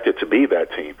expected to be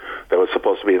that team that was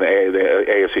supposed to be in the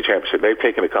AFC Championship. They've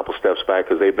taken a couple steps back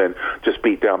because they've been just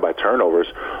beat down by turnovers.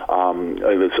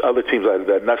 There's other teams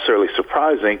that necessarily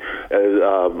surprising.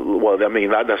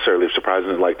 Not necessarily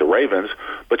surprising like the Ravens,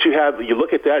 but you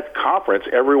look at that conference.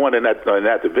 Everyone in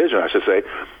that division, I should say,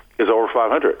 is over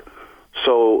 500.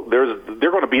 So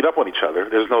they're going to beat up on each other.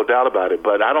 There's no doubt about it.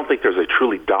 But I don't think there's a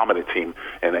truly dominant team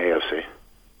in the AFC.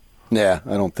 Yeah,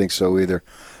 I don't think so either.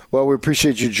 Well, we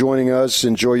appreciate you joining us.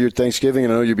 Enjoy your Thanksgiving. I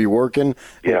know you'll be working.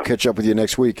 Yeah. We'll catch up with you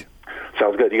next week.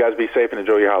 Sounds good. You guys be safe and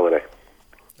enjoy your holiday.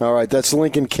 All right, that's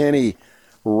Lincoln Kenny,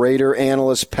 Raider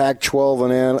analyst,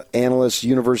 Pac-12 analyst,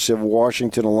 University of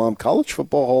Washington alum, College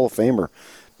Football Hall of Famer.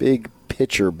 Big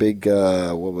picture,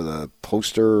 what was a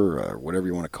poster or whatever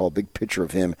you want to call it, big picture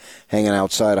of him hanging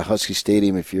outside of Husky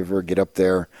Stadium if you ever get up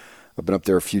there. I've been up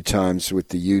there a few times with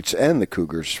the Utes and the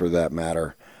Cougars for that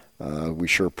matter. We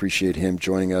sure appreciate him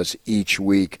joining us each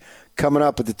week. Coming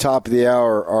up at the top of the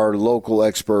hour, our local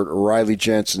expert, Riley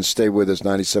Jensen. Stay with us,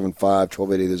 97.5,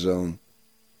 1280 The Zone.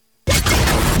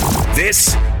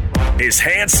 This is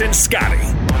Hanson Scotty.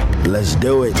 Let's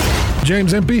do it.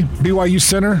 James Empey, BYU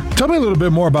center. Tell me a little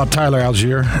bit more about Tyler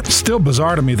Algier. It's still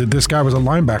bizarre to me that this guy was a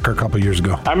linebacker a couple years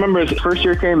ago. I remember his first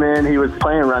year came in, he was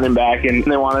playing running back, and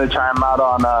they wanted to try him out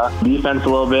on defense a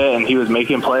little bit, and he was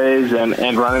making plays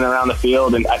and running around the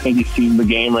field, and I think he sees the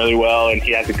game really well, and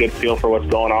he has a good feel for what's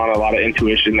going on, a lot of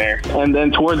intuition there. And then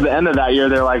towards the end of that year,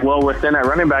 they're like, well, we're thin at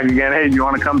running back again. Hey, do you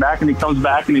want to come back? And he comes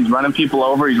back, and he's running people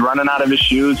over. He's running out of his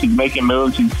shoes. He's making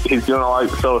moves. He's doing a lot.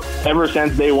 So ever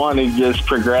since day one, he's just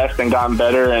progressed and gotten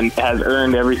better and has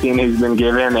earned everything he's been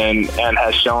given and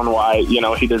has shown why,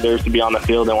 he deserves to be on the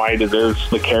field and why he deserves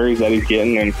the carries that he's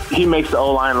getting. And he makes the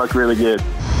O-line look really good.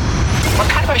 What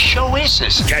kind of a show is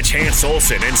this? Catch Hans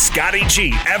Olsen and Scotty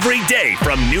G every day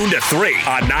from noon to 3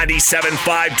 on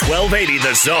 97.5 1280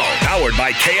 The Zone, powered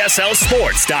by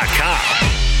KSLSports.com.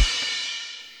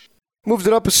 Moved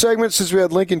it up a segment since we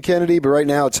had Lincoln Kennedy, but right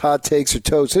now it's Hot Takes or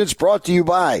Toast, and it's brought to you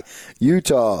by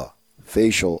Utah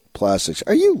Facial Plastics.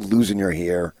 Are you losing your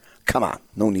hair? Come on,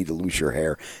 no need to lose your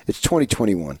hair. It's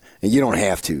 2021, and you don't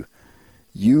have to.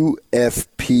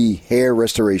 UFP Hair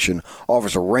Restoration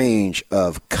offers a range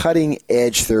of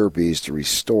cutting-edge therapies to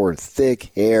restore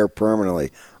thick hair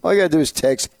permanently. All you got to do is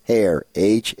text HAIR,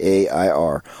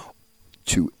 H-A-I-R,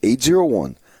 to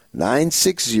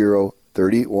 801-960-3137.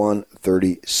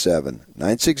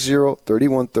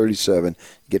 960-3137. You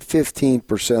get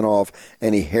 15% off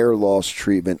any hair loss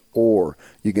treatment, or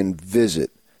you can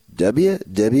visit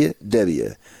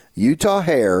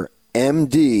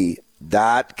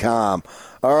www.utahhairmd.com.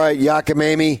 All right,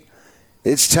 Yakamami,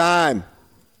 it's time.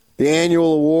 The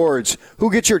annual awards.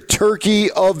 Who gets your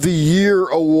Turkey of the Year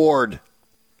award?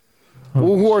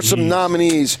 Who are some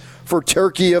nominees for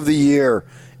Turkey of the Year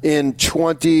in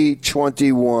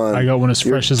 2021? I got one as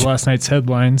fresh as last night's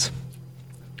headlines.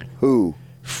 Who?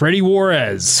 Freddie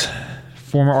Juarez,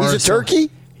 former RSL. He's a turkey?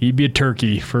 He'd be a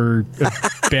turkey for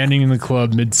abandoning the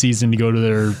club mid-season to go to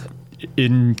their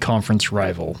in-conference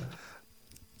rival.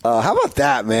 How about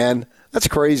that, man? That's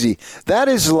crazy. That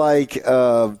is like he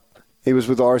was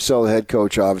with RSL, the head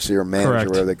coach, obviously, or manager, Correct.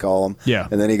 whatever they call him. Yeah.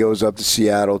 And then he goes up to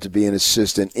Seattle to be an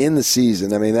assistant in the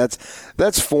season. I mean,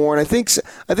 that's foreign. I think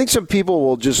some people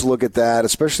will just look at that,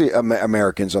 especially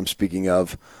Americans I'm speaking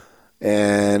of,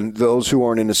 and those who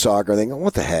aren't into soccer, think,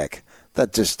 what the heck?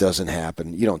 That just doesn't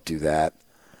happen. You don't do that.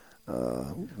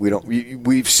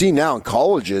 We've seen now in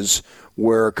colleges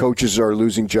where coaches are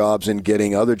losing jobs and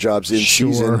getting other jobs in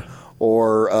season,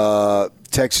 or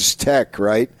Texas Tech,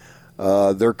 right?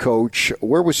 Their coach,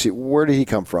 where did he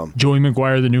come from? Joey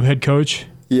McGuire, the new head coach.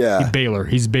 Yeah, Baylor.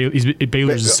 He's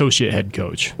Baylor's associate head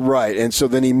coach. Right, and so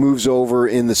then he moves over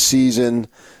in the season.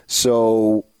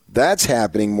 So that's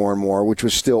happening more and more, which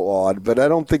was still odd. But I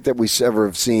don't think that we ever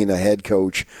have seen a head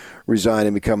coach resign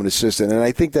and become an assistant. And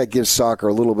I think that gives soccer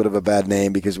a little bit of a bad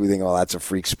name because we think, oh, that's a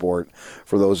freak sport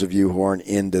for those of you who aren't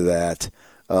into that.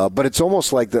 But it's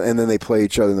almost like and then they play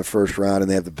each other in the first round,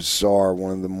 and they have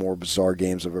one of the more bizarre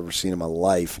games I've ever seen in my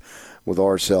life, with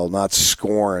RSL not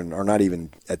scoring or not even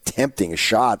attempting a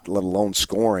shot, let alone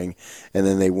scoring, and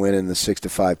then they win in the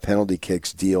 6-5 penalty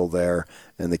kicks deal there,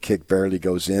 and the kick barely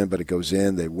goes in, but it goes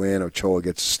in. They win. Ochoa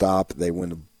gets a stop. They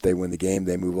win the game.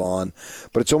 They move on.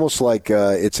 But it's almost like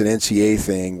it's an NCAA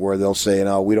thing where they'll say,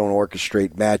 no, we don't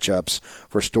orchestrate matchups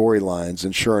for storylines,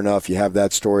 and sure enough, you have that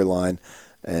storyline.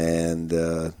 And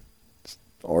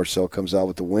RSL comes out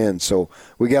with the win. So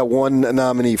we got one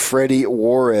nominee, Freddie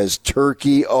Juarez,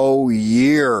 Turkey of the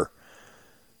Year.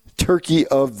 Turkey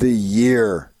of the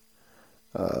Year.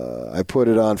 I put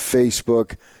it on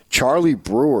Facebook. Charlie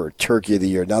Brewer, Turkey of the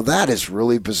Year. Now that is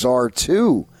really bizarre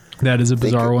too. That is a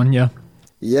bizarre one, yeah.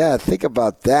 Yeah, think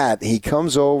about that. He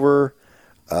comes over.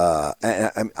 I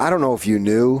don't know if you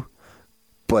knew,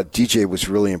 but DJ was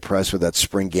really impressed with that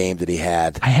spring game that he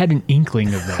had. I had an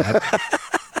inkling of that.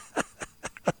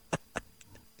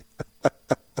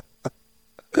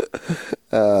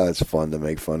 It's fun to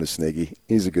make fun of Sniggy.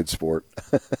 He's a good sport.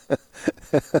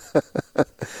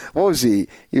 What was he?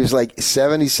 He was like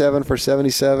 77 for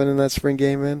 77 in that spring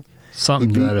game, man?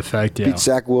 Something to that effect, yeah. Beat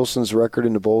Zach Wilson's record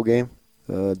in the bowl game.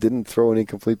 Didn't throw an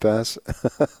incomplete pass.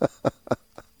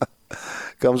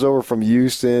 Comes over from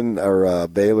Houston, or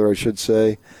Baylor, I should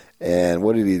say. And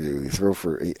what did he do?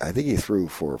 I think he threw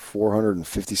for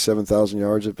 457,000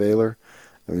 yards at Baylor.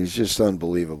 I mean, he's just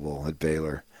unbelievable at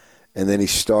Baylor. And then he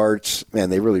starts.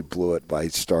 Man, they really blew it by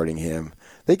starting him.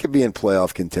 They could be in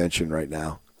playoff contention right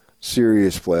now.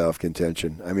 Serious playoff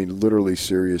contention. I mean, literally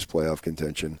serious playoff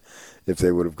contention if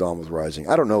they would have gone with Rising.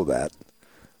 I don't know that,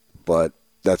 but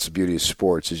that's the beauty of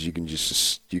sports is you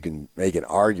can make an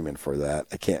argument for that.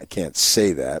 I can't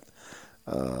say that,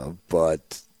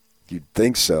 but you'd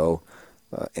think so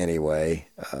anyway.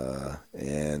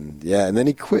 And then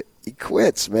he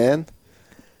quits, man.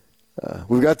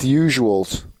 We've got the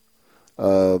usuals.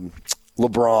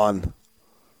 LeBron.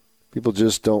 People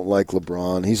just don't like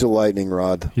LeBron. He's a lightning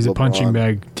rod. He's a punching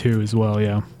bag, too, as well,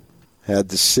 yeah. Had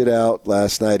to sit out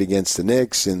last night against the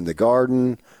Knicks in the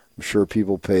Garden. I'm sure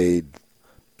people paid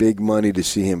big money to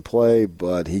see him play,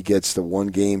 but he gets the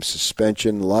one-game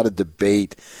suspension. A lot of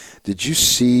debate. Did you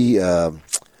see I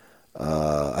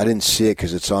didn't see it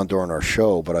because it's on during our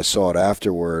show, but I saw it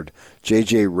afterward.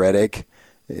 J.J. Redick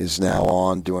is now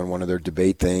on doing one of their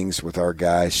debate things with our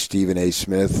guy, Stephen A.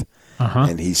 Smith.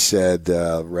 And he said,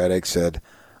 Redick said,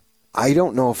 I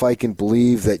don't know if I can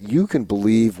believe that you can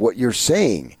believe what you're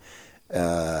saying.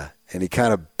 And he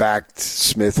kind of backed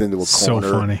Smith into a corner. So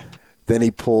funny. Then he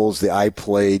pulls the I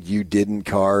played, you didn't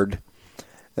card.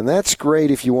 And that's great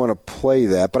if you want to play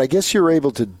that. But I guess you're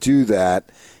able to do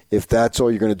that if that's all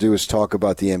you're going to do is talk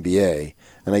about the NBA.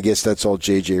 And I guess that's all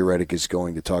J.J. Redick is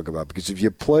going to talk about. Because if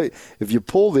you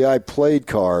pull the I played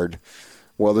card,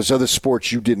 well, there's other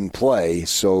sports you didn't play,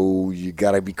 so you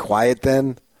got to be quiet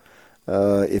then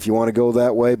if you want to go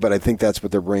that way. But I think that's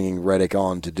what they're bringing Redick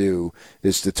on to do,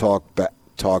 is to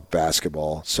talk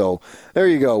basketball. So there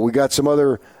you go. We got some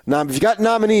other if you got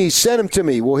nominees, send them to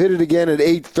me. We'll hit it again at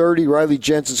 8:30. Riley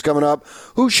Jensen's coming up.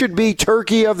 Who should be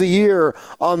Turkey of the Year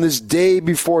on this day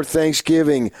before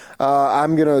Thanksgiving?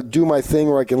 I'm going to do my thing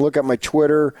where I can look at my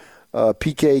Twitter.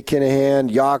 PK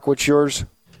Kinahan. Yak, what's yours?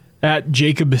 At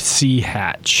Jacob C.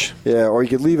 Hatch. Yeah, or you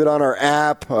can leave it on our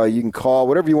app. You can call,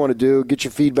 whatever you want to do. Get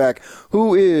your feedback.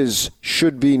 Who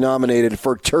should be nominated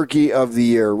for Turkey of the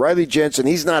Year? Riley Jensen,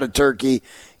 he's not a turkey.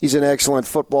 He's an excellent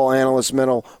football analyst,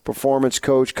 mental performance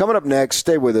coach. Coming up next,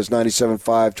 stay with us, 97.5,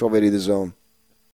 1280 The Zone.